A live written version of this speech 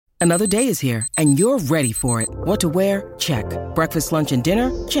Another day is here, and you're ready for it. What to wear? Check. Breakfast, lunch, and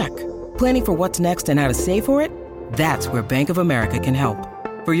dinner? Check. Planning for what's next and how to save for it? That's where Bank of America can help.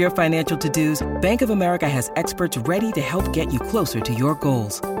 For your financial to-dos, Bank of America has experts ready to help get you closer to your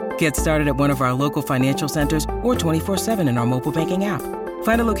goals. Get started at one of our local financial centers or 24/7 in our mobile banking app.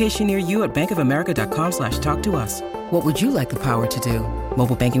 Find a location near you at bankofamerica.com/talktous. What would you like the power to do?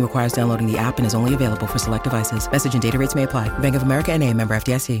 Mobile banking requires downloading the app and is only available for select devices. Message and data rates may apply. Bank of America N.A., member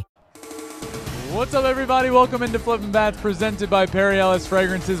FDIC. What's up, everybody? Welcome into Flippin' Bats, presented by Perry Ellis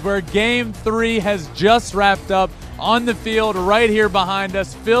Fragrances, where Game 3 has just wrapped up on the field right here behind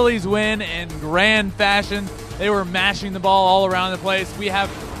us. Phillies win in grand fashion. They were mashing the ball all around the place. We have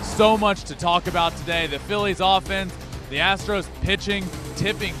so much to talk about today. The Phillies offense, the Astros pitching,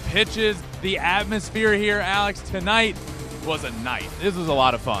 tipping pitches, the atmosphere here, Alex. Tonight was a night. This was a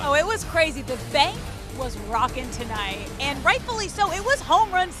lot of fun. Oh, it was crazy. The bank was rocking tonight, and rightfully so. It was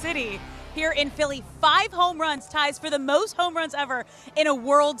home run city here in Philly. 5 home runs, ties for the most home runs ever in a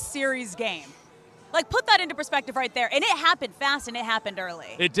World Series game. Like, put that into perspective right there. And it happened fast, and it happened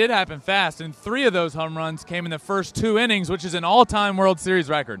early. It did happen fast, and 3 of those home runs came in the first 2 innings, which is an all-time World Series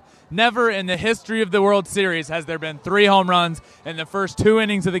record. Never in the history of the World Series has there been 3 home runs in the first 2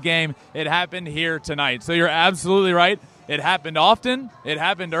 innings of the game. It happened here tonight. So you're absolutely right. It happened often, it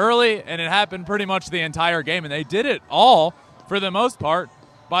happened early, and it happened pretty much the entire game. And they did it all, for the most part,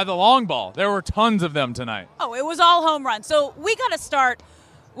 by the long ball. There were tons of them tonight. Oh, it was all home runs. So we got to start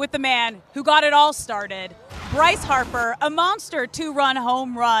with the man who got it all started, Bryce Harper, a monster 2-run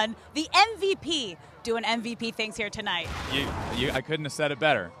home run, the MVP, doing MVP things here tonight. I couldn't have said it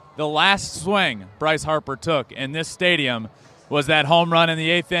better. The last swing Bryce Harper took in this stadium was that home run in the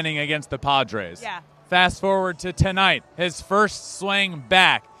 8th inning against the Padres. Yeah. Fast forward to tonight, his first swing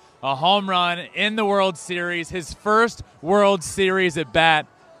back, a home run in the World Series, his first World Series at bat.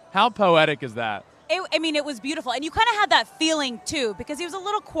 How poetic is that? It was beautiful. And you kind of had that feeling, too, because he was a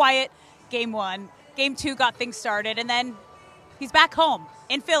little quiet game 1. Game 2 got things started, and then he's back home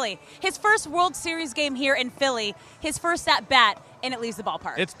in Philly. His first World Series game here in Philly, his first at-bat, and it leaves the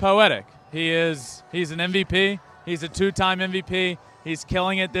ballpark. It's poetic. He's an MVP. He's a 2-time MVP. He's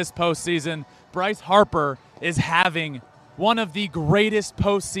killing it this postseason. Bryce Harper is having one of the greatest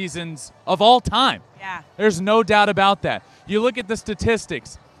postseasons of all time. Yeah. There's no doubt about that. You look at the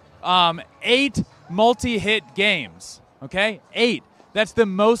statistics. 8 multi-hit games, okay? 8. That's the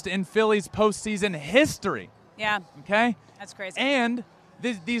most in Philly's postseason history. Yeah. Okay? That's crazy. And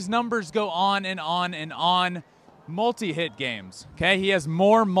these numbers go on and on and on. Multi-hit games, okay? He has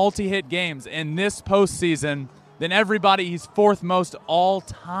more multi-hit games in this postseason than everybody. He's 4th most all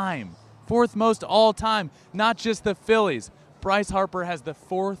time. 4th most all time, not just the Phillies. Bryce Harper has the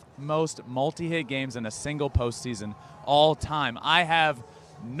 4th most multi-hit games in a single postseason all time. I have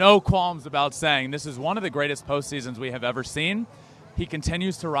no qualms about saying this is one of the greatest postseasons we have ever seen. He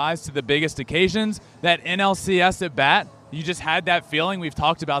continues to rise to the biggest occasions. That NLCS at bat, you just had that feeling. We've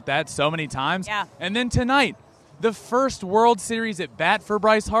talked about that so many times. Yeah. And then tonight, the first World Series at bat for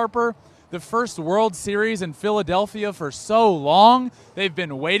Bryce Harper, the first World Series in Philadelphia for so long. They've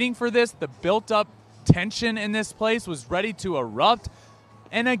been waiting for this. The built-up tension in this place was ready to erupt.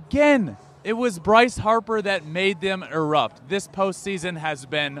 And again, it was Bryce Harper that made them erupt. This postseason has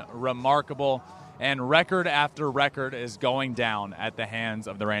been remarkable, and record after record is going down at the hands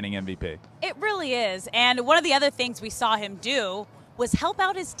of the reigning MVP. It really is. And one of the other things we saw him do was help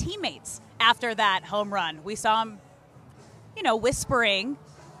out his teammates after that home run. We saw him, whispering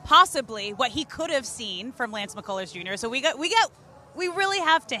possibly what he could have seen from Lance McCullers Jr. So we really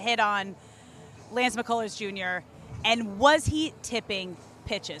have to hit on Lance McCullers Jr. and was he tipping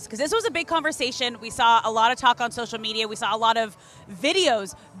pitches? Because this was a big conversation. We saw a lot of talk on social media. We saw a lot of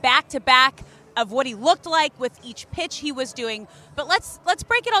videos back to back of what he looked like with each pitch he was doing. But let's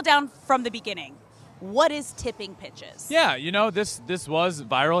break it all down from the beginning. What is tipping pitches? Yeah, this was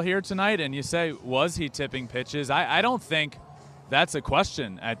viral here tonight, and you say, was he tipping pitches? I don't think that's a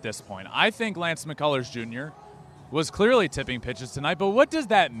question at this point. I think Lance McCullers Jr. was clearly tipping pitches tonight, but what does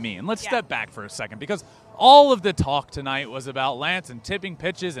that mean? Let's step back for a second, because all of the talk tonight was about Lance and tipping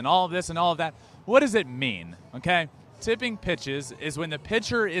pitches and all of this and all of that. What does it mean, okay? Tipping pitches is when the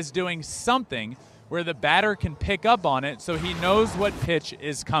pitcher is doing something where the batter can pick up on it so he knows what pitch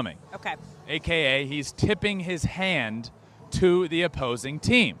is coming. Okay. AKA, he's tipping his hand to the opposing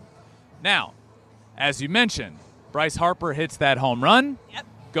team. Now, as you mentioned, Bryce Harper hits that home run,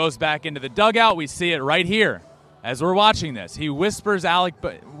 goes back into the dugout. We see it right here as we're watching this. He whispers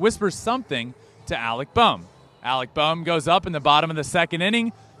something to Alec Bohm. Alec Bohm goes up in the bottom of the 2nd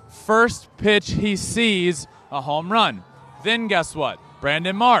inning. First pitch he sees, a home run. Then guess what?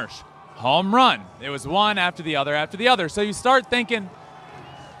 Brandon Marsh, home run. It was one after the other after the other. So you start thinking,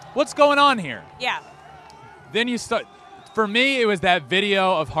 what's going on here? Yeah. Then you start. For me, it was that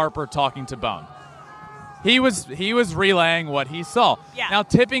video of Harper talking to Bone. He was relaying what he saw. Yeah. Now,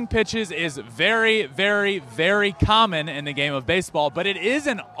 tipping pitches is very, very, very common in the game of baseball, but it is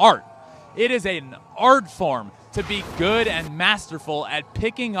an art. It is an art form to be good and masterful at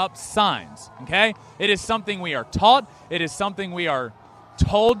picking up signs, okay? It is something we are taught. It is something we are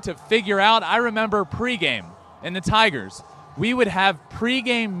told to figure out. I remember pregame in the Tigers. We would have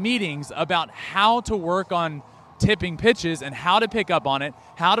pregame meetings about how to work on tipping pitches and how to pick up on it,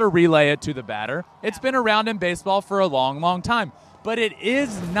 how to relay it to the batter. It's been around in baseball for a long, long time. But it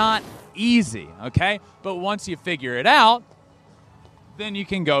is not easy, okay? But once you figure it out, then you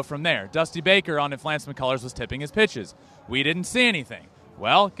can go from there. Dusty Baker on If Lance McCullers was tipping his pitches. We didn't see anything.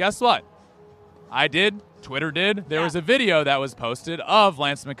 Well, guess what? I did. Twitter did. There was a video that was posted of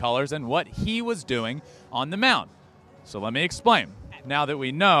Lance McCullers and what he was doing on the mound. So let me explain. Now that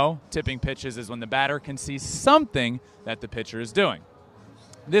we know tipping pitches is when the batter can see something that the pitcher is doing.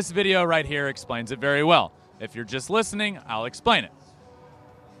 This video right here explains it very well. If you're just listening, I'll explain it.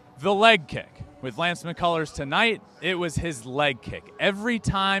 The leg kick. With Lance McCullers tonight, it was his leg kick. Every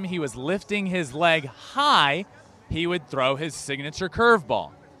time he was lifting his leg high, he would throw his signature curveball.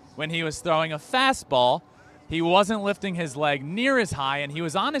 When he was throwing a fastball, he wasn't lifting his leg near as high, and he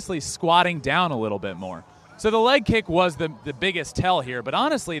was honestly squatting down a little bit more. So the leg kick was the biggest tell here, but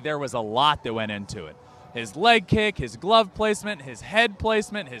honestly, there was a lot that went into it. His leg kick, his glove placement, his head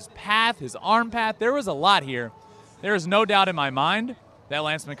placement, his path, his arm path, there was a lot here. There is no doubt in my mind that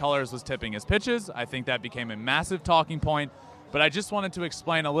Lance McCullers was tipping his pitches. I think that became a massive talking point, but I just wanted to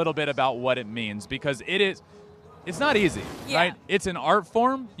explain a little bit about what it means because it's not easy, right? It's an art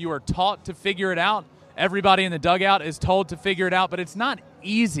form. You are taught to figure it out. Everybody in the dugout is told to figure it out, but it's not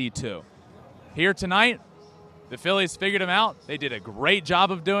easy to. Here tonight, the Phillies figured him out. They did a great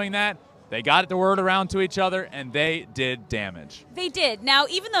job of doing that. They got the word around to each other, and they did damage. They did. Now,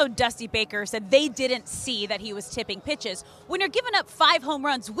 even though Dusty Baker said they didn't see that he was tipping pitches, when you're giving up 5 home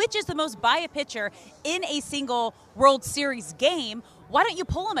runs, which is the most by a pitcher in a single World Series game, why don't you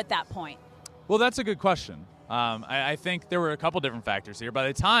pull him at that point? Well, that's a good question. I think there were a couple different factors here. By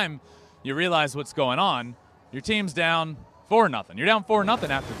the time you realize what's going on, your team's down 4-0. You're down 4-0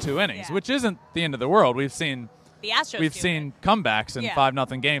 after 2 innings, which isn't the end of the world. We've seen comebacks in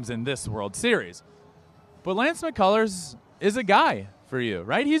 5-0 games in this World Series. But Lance McCullers is a guy for you,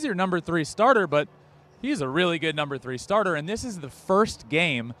 right? He's your number 3 starter, but he's a really good number 3 starter, and this is the first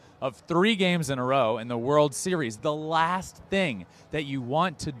game of 3 games in a row in the World Series. The last thing that you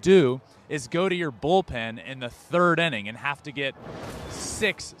want to do is go to your bullpen in the 3rd inning and have to get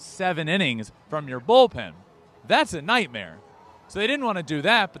 6-7 innings from your bullpen. That's a nightmare. So they didn't want to do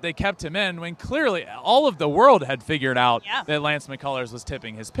that, but they kept him in when clearly all of the world had figured out that Lance McCullers was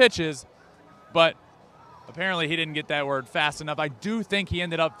tipping his pitches, but apparently he didn't get that word fast enough. I do think he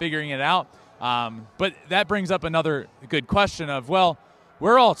ended up figuring it out, but that brings up another good question of, well,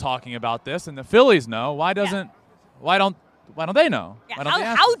 we're all talking about this, and the Phillies know. Why don't they know?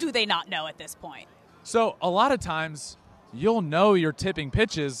 Yeah. How do they not know at this point? So a lot of times you'll know you're tipping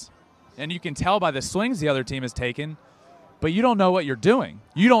pitches, and you can tell by the swings the other team has taken, but you don't know what you're doing.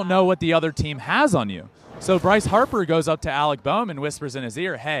 You don't know what the other team has on you. So Bryce Harper goes up to Alec Boehm and whispers in his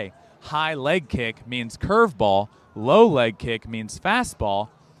ear, hey, high leg kick means curveball, low leg kick means fastball.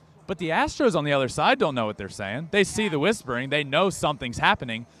 But the Astros on the other side don't know what they're saying. They see the whispering. They know something's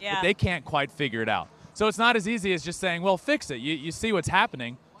happening, but they can't quite figure it out. So it's not as easy as just saying, well, fix it. You see what's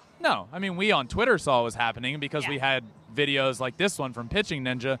happening. No. I mean, we on Twitter saw what was happening because we had videos like this one from Pitching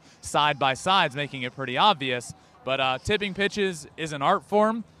Ninja side by sides making it pretty obvious. But tipping pitches is an art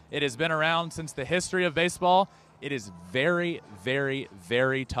form. It has been around since the history of baseball. It is very, very,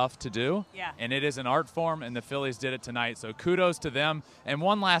 very tough to do. Yeah. And it is an art form, and the Phillies did it tonight. So kudos to them. And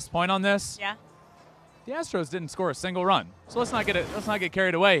one last point on this. Yeah. The Astros didn't score a single run. So let's not get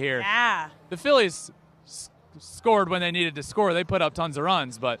carried away here. Yeah. The Phillies scored when they needed to score. They put up tons of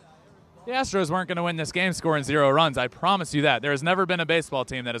runs, but the Astros weren't going to win this game scoring 0 runs. I promise you that. There has never been a baseball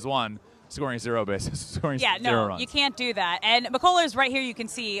team that has won scoring 0 bases, zero runs. You can't do that. And McCullers right here, you can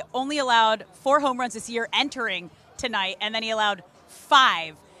see, only allowed 4 home runs this year entering tonight, and then he allowed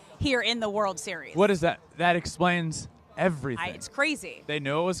 5 here in the World Series. What is that? That explains everything. It's crazy. They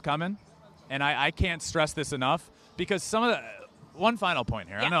knew it was coming, and I can't stress this enough because one final point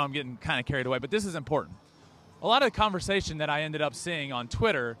here. I know I'm getting kind of carried away, but this is important. A lot of the conversation that I ended up seeing on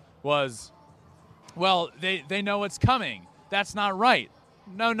Twitter was, well, they know it's coming. That's not right.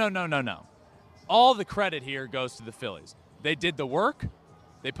 No. All the credit here goes to the Phillies. They did the work.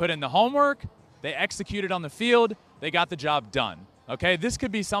 They put in the homework. They executed on the field. They got the job done. Okay, this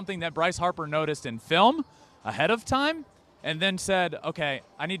could be something that Bryce Harper noticed in film ahead of time and then said, okay,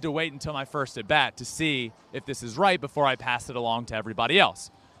 I need to wait until my first at-bat to see if this is right before I pass it along to everybody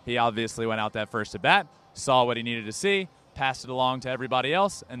else. He obviously went out that first at-bat, saw what he needed to see, passed it along to everybody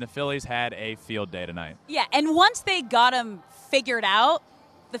else, and the Phillies had a field day tonight. Yeah, and once they got him figured out,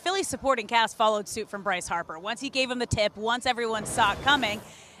 the Phillies supporting cast followed suit from Bryce Harper. Once he gave him the tip, once everyone saw it coming,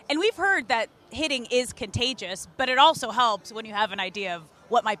 and we've heard that hitting is contagious, but it also helps when you have an idea of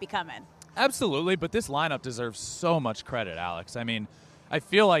what might be coming. Absolutely, but this lineup deserves so much credit, Alex. I mean, I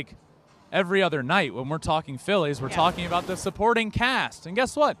feel like every other night when we're talking Phillies, we're talking about the supporting cast. And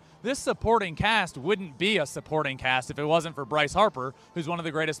guess what? This supporting cast wouldn't be a supporting cast if it wasn't for Bryce Harper, who's one of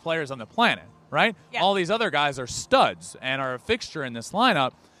the greatest players on the planet, right? Yeah. All these other guys are studs and are a fixture in this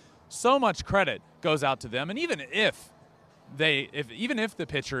lineup. So much credit goes out to them. And even if the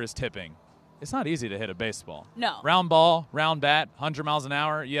pitcher is tipping, it's not easy to hit a baseball. No. Round ball, round bat, 100 miles an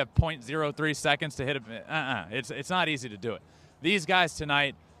hour. You have 0.03 seconds to hit it. It's not easy to do it. These guys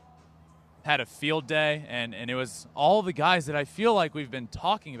tonight had a field day, and it was all the guys that I feel like we've been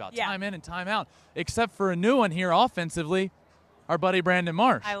talking about time in and time out, except for a new one here offensively, our buddy Brandon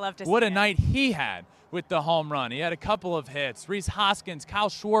Marsh. I love to see what a it. night he had with the home run. He had a couple of hits. Rhys Hoskins, Kyle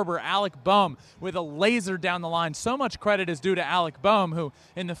Schwarber, Alec Boehm with a laser down the line. So much credit is due to Alec Boehm, who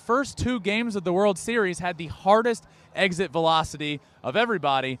in the first 2 games of the World Series had the hardest exit velocity of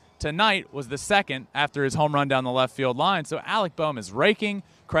everybody. Tonight was the second after his home run down the left field line. So Alec Boehm is raking.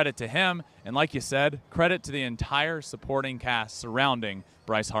 Credit to him. And like you said, credit to the entire supporting cast surrounding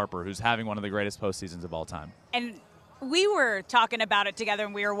Bryce Harper, who's having one of the greatest postseasons of all time. And we were talking about it together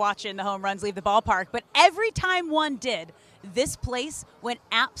when we were watching the home runs leave the ballpark, but every time one did, this place went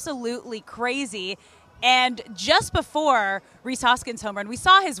absolutely crazy. And just before Rhys Hoskins' home run, we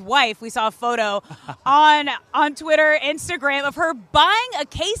saw his wife. We saw a photo on Twitter, Instagram of her buying a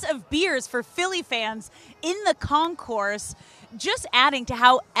case of beers for Philly fans in the concourse, just adding to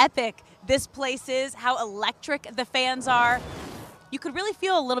how epic this place is, how electric the fans are. You could really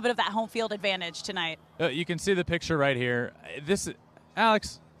feel a little bit of that home field advantage tonight. You can see the picture right here.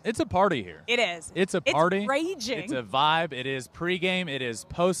 Alex, it's a party here. It is. It's a party. It's raging. It's a vibe. It is pregame. It is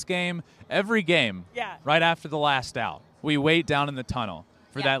postgame. Every game, Yeah. right after the last out, we wait down in the tunnel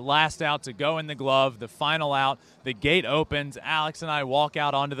for that last out to go in the glove, the final out. The gate opens. Alex and I walk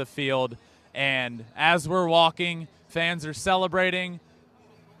out onto the field, and as we're walking, fans are celebrating.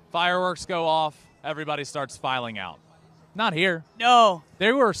 Fireworks go off. Everybody starts filing out. Not here. No.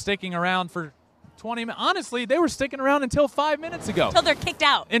 They were sticking around for 20 minutes. Honestly, they were sticking around until 5 minutes ago. Until they're kicked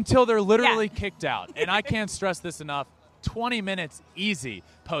out. Until they're literally kicked out. And I can't stress this enough. 20 minutes easy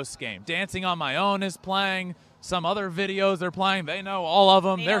post-game. Dancing on My Own is playing. Some other videos they're playing. They know all of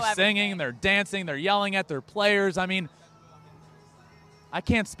them. They're singing. They're dancing. They're yelling at their players. I mean, I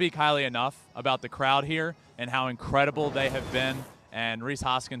can't speak highly enough about the crowd here and how incredible they have been. And Rhys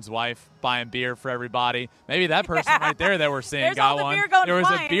Hoskins' wife buying beer for everybody. Maybe that person right there that we're seeing got one. There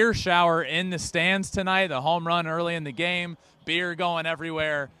was a beer shower in the stands tonight, the home run early in the game, beer going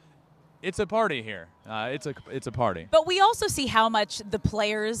everywhere. It's a party here. It's a party. But we also see how much the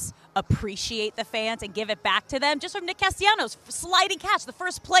players appreciate the fans and give it back to them. Just from Nick Castellanos, sliding catch, the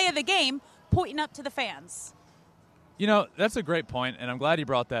first play of the game, pointing up to the fans. You know, that's a great point, and I'm glad you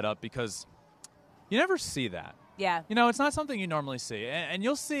brought that up because you never see that. Yeah. You know, it's not something you normally see. And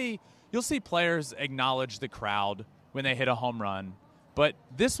you'll see players acknowledge the crowd when they hit a home run. But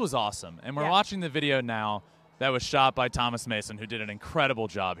this was awesome. And we're watching the video now that was shot by Thomas Mason, who did an incredible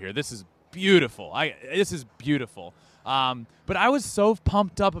job here. This is beautiful. This is beautiful. But I was so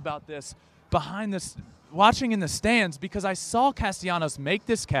pumped up about this behind this, watching in the stands, because I saw Castellanos make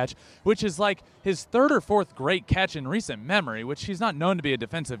this catch, which is like his 3rd or 4th great catch in recent memory, which he's not known to be a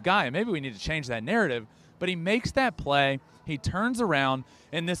defensive guy. And maybe we need to change that narrative. But he makes that play, he turns around,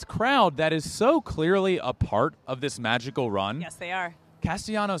 and this crowd that is so clearly a part of this magical run. Yes, they are.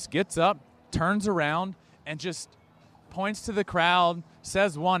 Castellanos gets up, turns around, and just points to the crowd,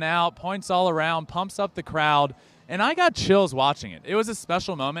 says 1 out, points all around, pumps up the crowd. And I got chills watching it. It was a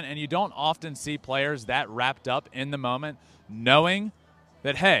special moment, and you don't often see players that wrapped up in the moment, knowing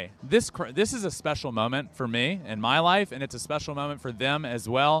that, hey, this is a special moment for me in my life, and it's a special moment for them as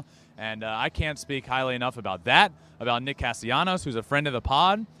well. And I can't speak highly enough about that, about Nick Castellanos, who's a friend of the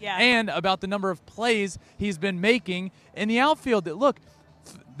pod, and about the number of plays he's been making in the outfield. That, look,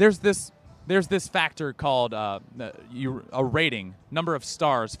 there's this factor called a rating, number of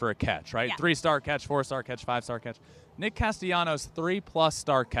stars for a catch, right? 3-star catch, 4-star catch, 5-star catch. Nick Castellanos, 3+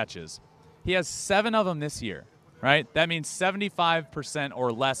 star catches. He has 7 of them this year. right? That means 75%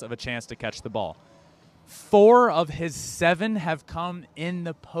 or less of a chance to catch the ball. 4 of his 7 have come in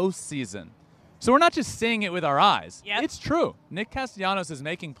the postseason. So we're not just seeing it with our eyes. Yep. It's true. Nick Castellanos is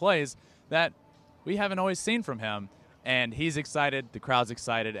making plays that we haven't always seen from him, and he's excited, the crowd's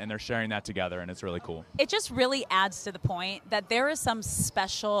excited, and they're sharing that together, and it's really cool. It just really adds to the point that there is some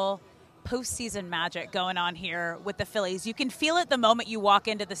special postseason magic going on here with the Phillies. You can feel it the moment you walk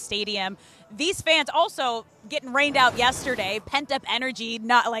into the stadium. These fans also getting rained out yesterday, pent up energy,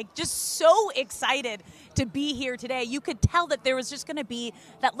 not like just so excited to be here today. You could tell that there was just going to be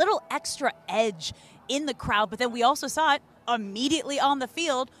that little extra edge in the crowd, but then we also saw it immediately on the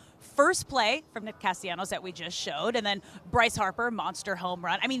field. First play from Nick Castellanos that we just showed, and then Bryce Harper, monster home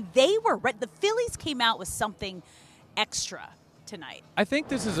run. I mean, they were the Phillies came out with something extra tonight. I think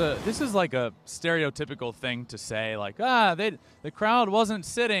this is like a stereotypical thing to say, like, the crowd wasn't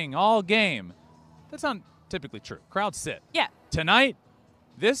sitting all game. That's not typically true. Crowds sit. Yeah. Tonight,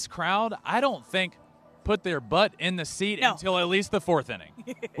 this crowd, I don't think, put their butt in the seat until at least the 4th inning,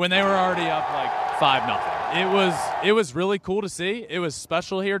 when they were already up like 5-0. It was really cool to see. It was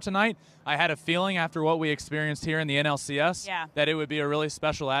special here tonight. I had a feeling after what we experienced here in the NLCS that it would be a really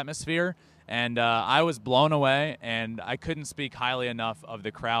special atmosphere. And I was blown away, and I couldn't speak highly enough of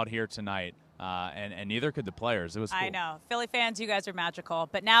the crowd here tonight, and neither could the players. It was cool. I know. Philly fans, you guys are magical.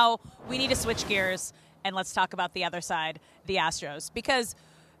 But now we need to switch gears, and let's talk about the other side, the Astros. Because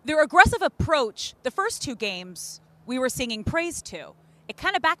their aggressive approach, the first 2 games, we were singing praise to. It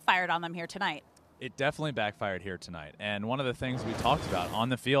kind of backfired on them here tonight. It definitely backfired here tonight. And one of the things we talked about on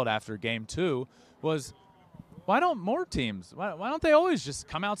the field after Game 2 was, why don't more teams, why don't they always just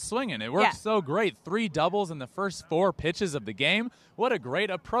come out swinging? It worked so great. 3 doubles in the first 4 pitches of the game. What a great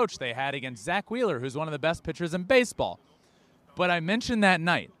approach they had against Zach Wheeler, who's one of the best pitchers in baseball. But I mentioned that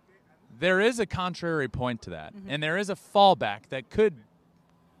night, there is a contrary point to that, and there is a fallback that could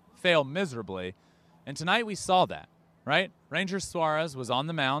fail miserably. And tonight we saw that, right? Ranger Suarez was on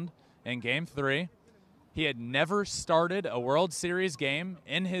the mound in Game 3. He had never started a World Series game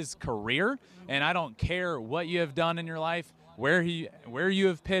in his career, and I don't care what you have done in your life, where you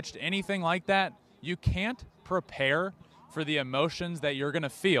have pitched, anything like that. You can't prepare for the emotions that you're going to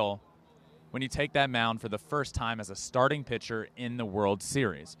feel when you take that mound for the first time as a starting pitcher in the World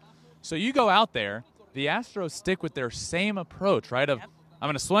Series. So you go out there, the Astros stick with their same approach, right, of I'm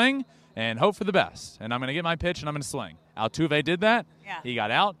going to swing and hope for the best, and I'm going to get my pitch and I'm going to swing. Altuve did that. Yeah. He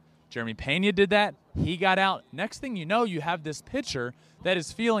got out. Jeremy Pena did that. He got out. Next thing you know, you have this pitcher that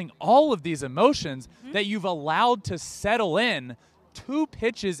is feeling all of these emotions that you've allowed to settle in 2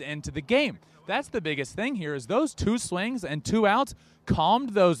 pitches into the game. That's the biggest thing here, is those 2 swings and 2 outs calmed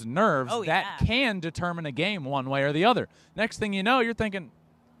those nerves that can determine a game one way or the other. Next thing you know, you're thinking,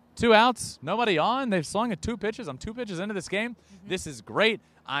 2 outs, nobody on. They've swung at 2 pitches. I'm 2 pitches into this game. This is great.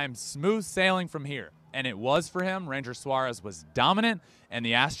 I'm smooth sailing from here. And it was for him. Ranger Suarez was dominant. And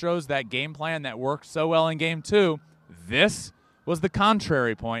the Astros, that game plan that worked so well in Game 2, this was the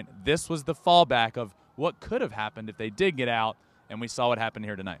contrary point. This was the fallback of what could have happened if they did get out. And we saw what happened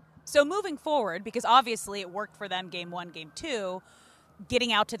here tonight. So moving forward, because obviously it worked for them Game 1, Game 2,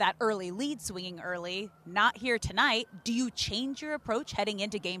 getting out to that early lead, swinging early, not here tonight. Do you change your approach heading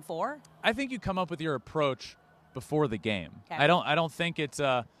into Game 4? I think you come up with your approach before the game. Okay. I don't think it's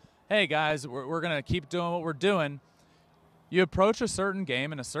hey guys, we're going to keep doing what we're doing. You approach a certain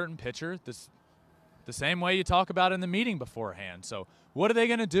game and a certain pitcher the same way you talk about in the meeting beforehand. So what are they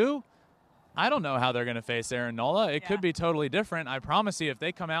going to do? I don't know how they're going to face Aaron Nola. It could be totally different. I promise you, if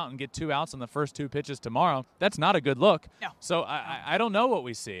they come out and get 2 outs on the first 2 pitches tomorrow, that's not a good look. No. So I don't know what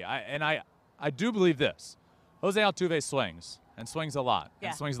we see. I do believe this. Jose Altuve swings, and swings a lot,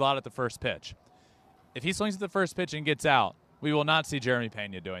 and swings a lot at the first pitch. If he swings at the first pitch and gets out, we will not see Jeremy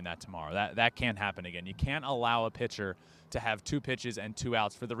Pena doing that tomorrow. That can't happen again. You can't allow a pitcher to have 2 pitches and 2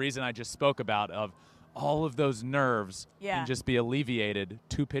 outs for the reason I just spoke about, of all of those nerves can just be alleviated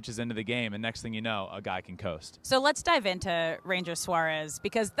 2 pitches into the game, and next thing you know, a guy can coast. So let's dive into Ranger Suarez,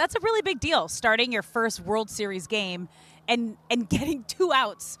 because that's a really big deal, starting your first World Series game and getting 2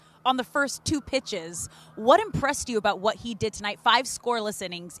 outs on the first 2 pitches. What impressed you about what he did tonight? 5 scoreless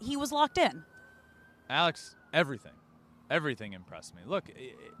innings. He was locked in. Alex, everything. Everything impressed me. Look,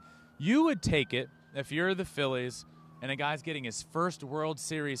 you would take it if you're the Phillies and a guy's getting his first World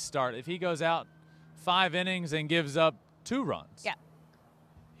Series start. If he goes out 5 innings and gives up 2 runs. Yeah.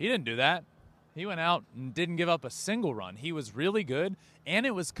 He didn't do that. He went out and didn't give up a single run. He was really good, and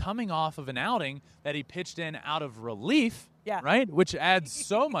it was coming off of an outing that he pitched in out of relief, right? Which adds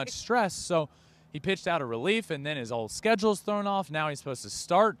so much stress. So He pitched out of relief, and then his whole schedule's thrown off. Now he's supposed to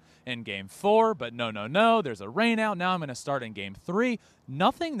start in Game 4, but no. There's a rain out. Now I'm going to start in Game 3.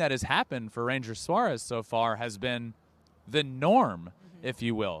 Nothing that has happened for Ranger Suarez so far has been the norm, if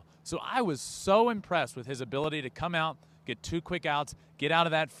you will. So I was so impressed with his ability to come out, get 2 quick outs, get out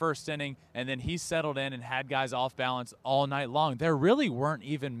of that first inning, and then he settled in and had guys off balance all night long. There really weren't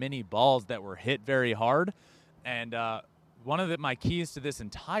even many balls that were hit very hard, and one of my keys to this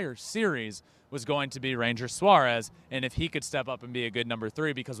entire series was going to be Ranger Suarez, and if he could step up and be a good number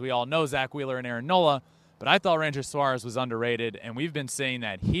 3, because we all know Zach Wheeler and Aaron Nola, but I thought Ranger Suarez was underrated, and we've been saying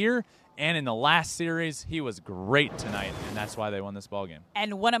that here and in the last series. He was great tonight, and that's why they won this ballgame.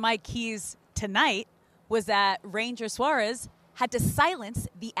 And one of my keys tonight was that Ranger Suarez had to silence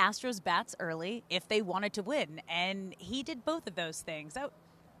the Astros bats early if they wanted to win, and he did both of those things.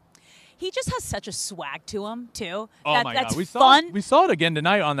 He just has such a swag to him, too. Oh, my that's God. fun. We saw it again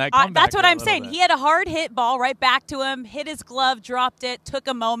tonight on that comeback. That's what I'm saying. He had a hard hit ball right back to him, hit his glove, dropped it, took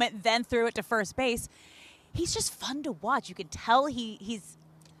a moment, then threw it to first base. He's just fun to watch. You can tell he's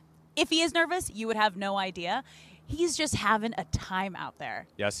 – if he is nervous, you would have no idea. He's just having a time out there.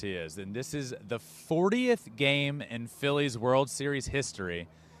 Yes, he is. And this is the 40th game in Phillies World Series history.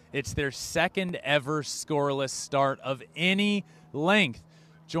 It's their second ever scoreless start of any length,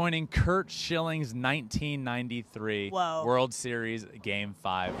 joining Curt Schilling's 1993 World Series Game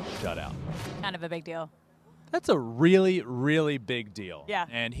 5 shutout. Kind of a big deal. That's a really, really big deal. Yeah.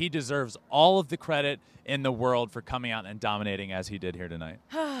 And he deserves all of the credit in the world for coming out and dominating as he did here tonight.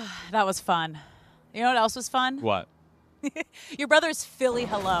 That was fun. You know what else was fun? What? Your brother's Philly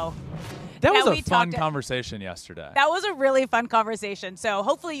hello. That was a fun conversation yesterday. That was a really fun conversation. So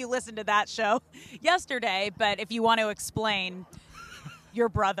hopefully you listened to that show yesterday. But if you want to explain your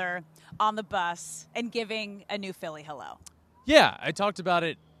brother on the bus and giving a new Philly hello. Yeah, I talked about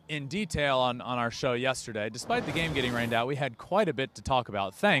it in detail on our show yesterday. Despite the game getting rained out, we had quite a bit to talk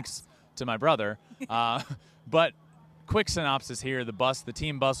about, thanks to my brother. But quick synopsis here. The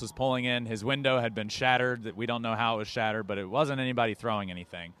team bus was pulling in. His window had been shattered. We don't know how it was shattered, but it wasn't anybody throwing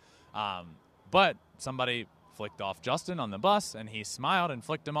anything. But somebody flicked off Justin on the bus, and he smiled and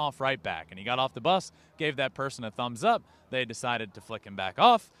flicked him off right back. And he got off the bus, gave that person a thumbs up. They decided to flick him back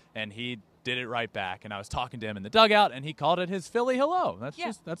off, and he did it right back. And I was talking to him in the dugout, and he called it his Philly hello.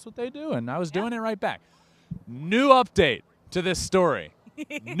 That's what they do, and I was doing it right back. New update to this story.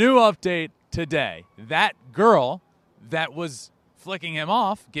 New update today. That girl that was flicking him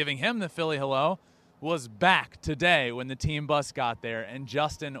off, giving him the Philly hello, was back today when the team bus got there, and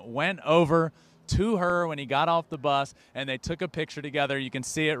Justin went over to her when he got off the bus, and they took a picture together. You can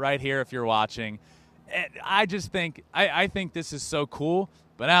see it right here if you're watching. And I just think I think this is so cool.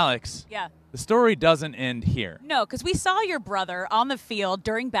 But Alex, the story doesn't end here. No, because we saw your brother on the field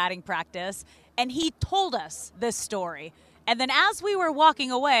during batting practice, and he told us this story. And then as we were walking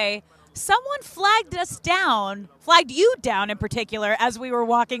away, someone flagged you down in particular, as we were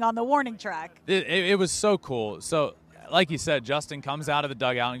walking on the warning track. It was so cool. So, like you said, Justin comes out of the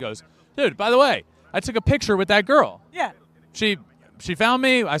dugout and goes, "Dude, by the way, I took a picture with that girl. Yeah. She found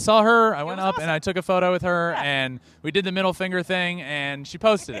me. I saw her. I went up awesome. and I took a photo with her, and we did the middle finger thing, and she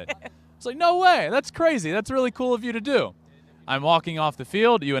posted it." It's like, no way. That's crazy. That's really cool of you to do. I'm walking off the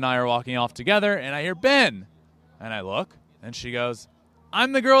field. You and I are walking off together, and I hear Ben. And I look, and she goes,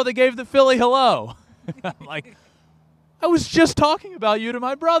 "I'm the girl that gave the Philly hello." I'm like, "I was just talking about you to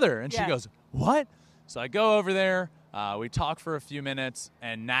my brother." And she goes, "What?" So I go over there. We talk for a few minutes,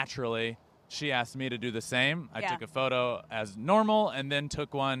 and naturally, she asked me to do the same. I took a photo as normal and then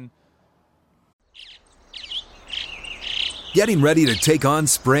took one. Getting ready to take on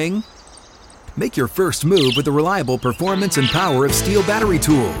spring? Make your first move with the reliable performance and power of Steel battery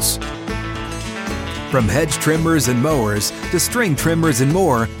tools. From hedge trimmers and mowers to string trimmers and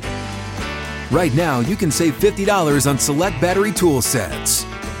more, right now you can save $50 on select battery tool sets.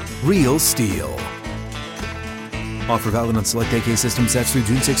 Real Steel. Offer valid on select AK system sets through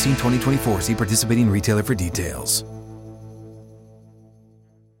June 16, 2024. See participating retailer for details.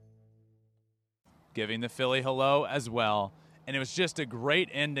 Giving the Philly hello as well. And it was just a great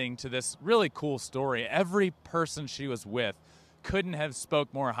ending to this really cool story. Every person she was with couldn't have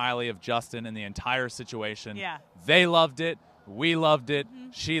spoke more highly of Justin in the entire situation. Yeah. They loved it. We loved it.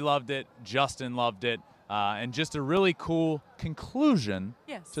 Mm-hmm. She loved it. Justin loved it. And just a really cool conclusion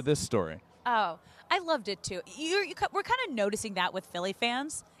to this story. Oh, I loved it too. We're kind of noticing that with Philly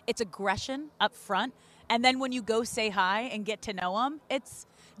fans. It's aggression up front. And then when you go say hi and get to know them, it's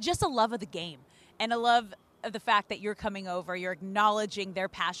just a love of the game and a love of the fact that you're coming over, you're acknowledging their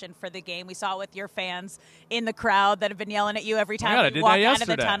passion for the game. We saw it with your fans in the crowd that have been yelling at you every time you walk out of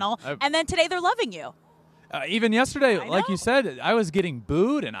the tunnel. And then today they're loving you. Even yesterday, like you said, I was getting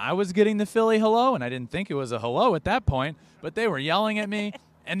booed and I was getting the Philly hello, and I didn't think it was a hello at that point, but they were yelling at me.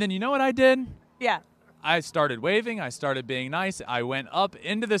 And then you know what I did? Yeah. I started waving. I started being nice. I went up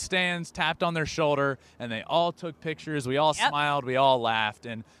into the stands, tapped on their shoulder, and they all took pictures. We all smiled. We all laughed.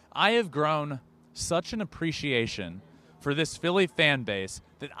 And I have grown such an appreciation for this Philly fan base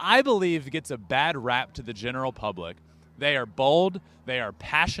that I believe gets a bad rap to the general public. They are bold, they are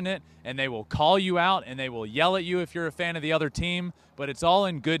passionate, and they will call you out, and they will yell at you if you're a fan of the other team. But it's all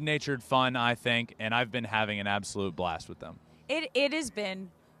in good-natured fun, I think, and I've been having an absolute blast with them. It has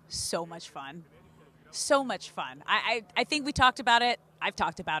been so much fun. So much fun. I think we talked about it. I've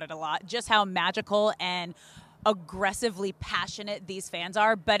talked about it a lot, just how magical and aggressively passionate these fans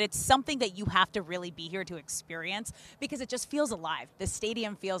are, but it's something that you have to really be here to experience because it just feels alive. The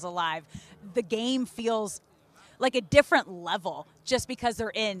stadium feels alive. The game feels like a different level just because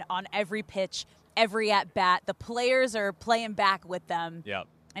they're in on every pitch, every at-bat. The players are playing back with them. Yep.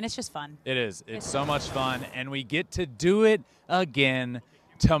 And it's just fun. It is. It's so much fun, and we get to do it again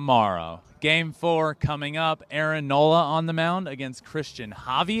tomorrow. Game 4 coming up. Aaron Nola on the mound against Christian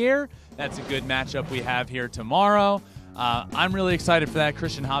Javier. That's a good matchup we have here tomorrow. I'm really excited for that.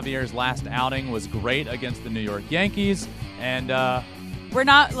 Christian Javier's last outing was great against the New York Yankees, and we're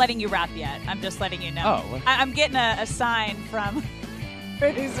not letting you wrap yet. I'm just letting you know. Oh, I'm getting a sign from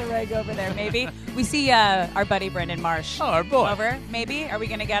producer Reg over there, maybe. We see our buddy Brendan Marsh. Oh, our boy. Over, maybe. Are we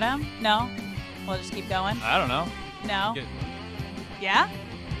going to get him? No? We'll just keep going? I don't know. No? Yeah?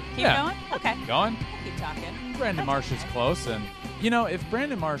 Keep going? Okay. Going? Keep talking. Brandon Marsh is close, and, you know, if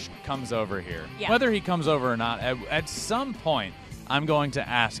Brandon Marsh comes over here, Yeah. whether he comes over or not, at some point, I'm going to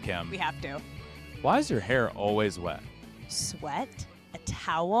ask him, We have to. why is your hair always wet? Sweat? A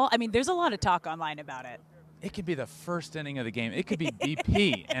towel? I mean, there's a lot of talk online about it. It could be the first inning of the game. It could be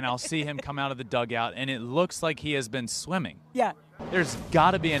BP, and I'll see him come out of the dugout, and it looks like he has been swimming. Yeah. There's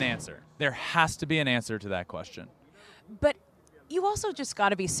got to be an answer. There has to be an answer to that question. But you also just got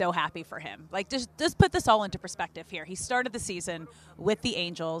to be so happy for him. Like, just put this all into perspective here. He started the season with the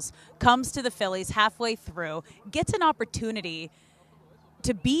Angels, comes to the Phillies halfway through, gets an opportunity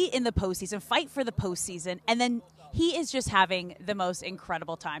to be in the postseason, fight for the postseason, and then he is just having the most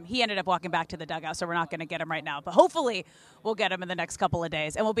incredible time. He ended up walking back to the dugout, so we're not going to get him right now. But hopefully we'll get him in the next couple of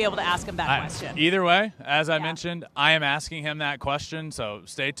days, and we'll be able to ask him that question. Either way, as I mentioned, I am asking him that question, so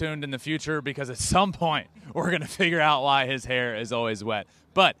stay tuned in the future because at some point we're going to figure out why his hair is always wet.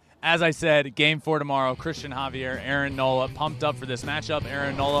 But as I said, Game 4 tomorrow, Christian Javier, Aaron Nola, pumped up for this matchup.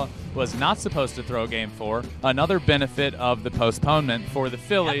 Aaron Nola was not supposed to throw Game 4. Another benefit of the postponement for the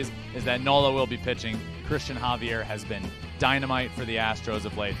Phillies is that Nola will be pitching. Christian Javier has been dynamite for the Astros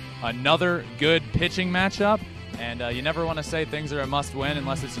of late. Another good pitching matchup, and you never want to say things are a must-win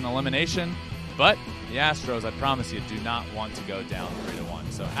unless it's an elimination, but the Astros, I promise you, do not want to go down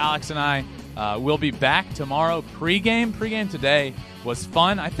 3-1. So Alex and I will be back tomorrow pregame. Pregame today was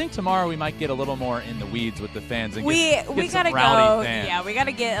fun. I think tomorrow we might get a little more in the weeds with the fans and get we some gotta rowdy go. fans. Yeah, we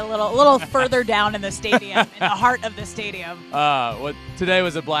gotta get a little further down in the stadium, in the heart of the stadium. Today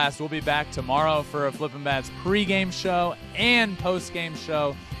was a blast. We'll be back tomorrow for a Flippin' Bats pregame show and postgame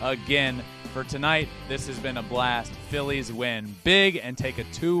show again. For tonight, this has been a blast. Phillies win big and take a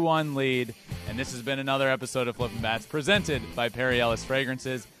 2-1 lead. And this has been another episode of Flippin' Bats presented by Perry Ellis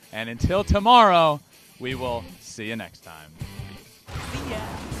Fragrances. And until tomorrow, we will see you next time. See ya.